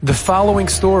The following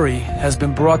story has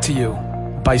been brought to you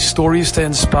by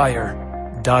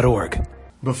StoriesToInspire.org.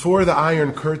 Before the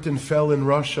Iron Curtain fell in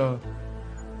Russia,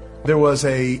 there was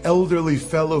an elderly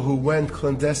fellow who went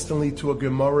clandestinely to a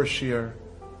Gemara shir,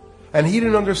 and he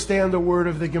didn't understand a word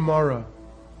of the Gemara.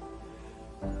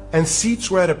 And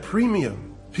seats were at a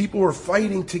premium. People were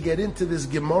fighting to get into this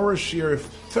Gemara shir,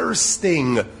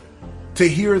 thirsting to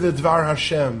hear the Dvar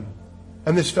Hashem.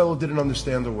 And this fellow didn't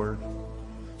understand a word.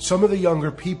 Some of the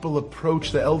younger people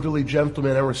approached the elderly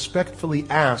gentleman and respectfully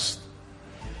asked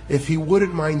if he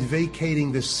wouldn't mind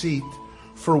vacating the seat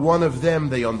for one of them.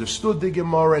 They understood the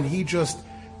Gemara and he just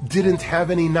didn't have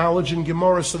any knowledge in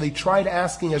Gemara, so they tried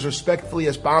asking as respectfully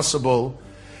as possible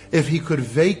if he could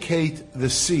vacate the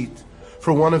seat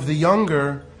for one of the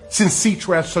younger, since seats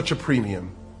were at such a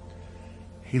premium.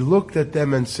 He looked at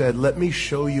them and said, "Let me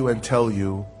show you and tell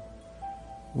you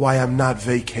why I'm not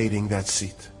vacating that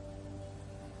seat.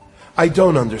 I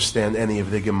don't understand any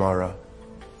of the Gemara,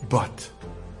 but..."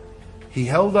 He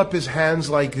held up his hands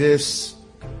like this,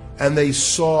 and they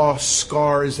saw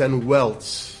scars and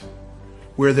welts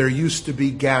where there used to be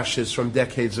gashes from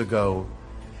decades ago.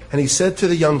 And he said to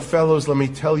the young fellows, "Let me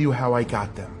tell you how I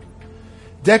got them.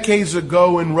 Decades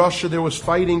ago in Russia, there was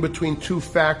fighting between two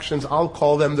factions. I'll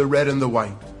call them the red and the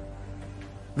white.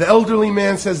 The elderly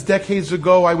man says, decades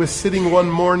ago, I was sitting one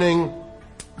morning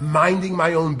minding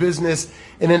my own business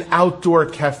in an outdoor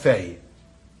cafe.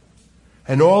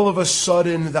 And all of a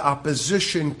sudden, the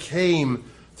opposition came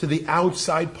to the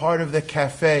outside part of the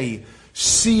cafe.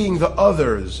 Seeing the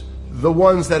others, the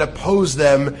ones that opposed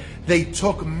them, they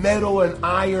took metal and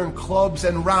iron clubs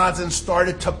and rods and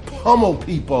started to pummel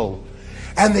people.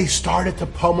 And they started to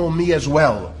pummel me as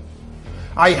well.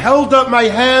 I held up my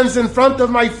hands in front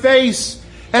of my face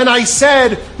and I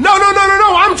said, no,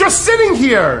 I'm just sitting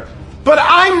here. But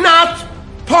I'm not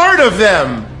part of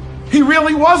them." He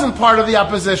really wasn't part of the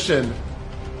opposition.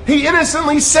 He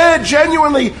innocently said,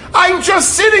 genuinely, "I'm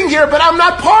just sitting here, but I'm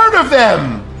not part of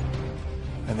them."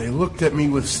 And they looked at me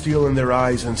with steel in their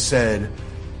eyes and said,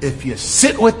 "If you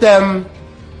sit with them,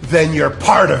 then you're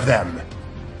part of them."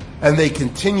 And they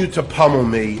continued to pummel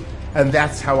me, and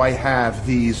that's how I have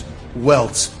these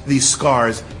welts, these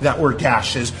scars that were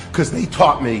gashes, because they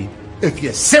taught me, if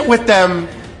you sit with them,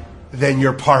 then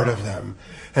you're part of them.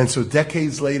 And so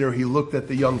decades later, he looked at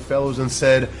the young fellows and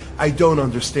said, "I don't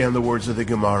understand the words of the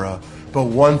Gemara, but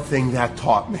one thing that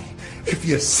taught me, if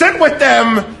you sit with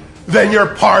them, then you're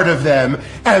part of them.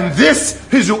 And this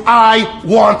is who I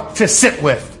want to sit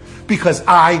with, because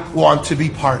I want to be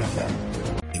part of them."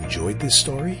 Enjoyed this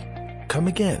story? Come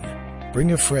again.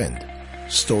 Bring a friend.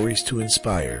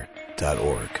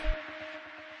 StoriesToInspire.org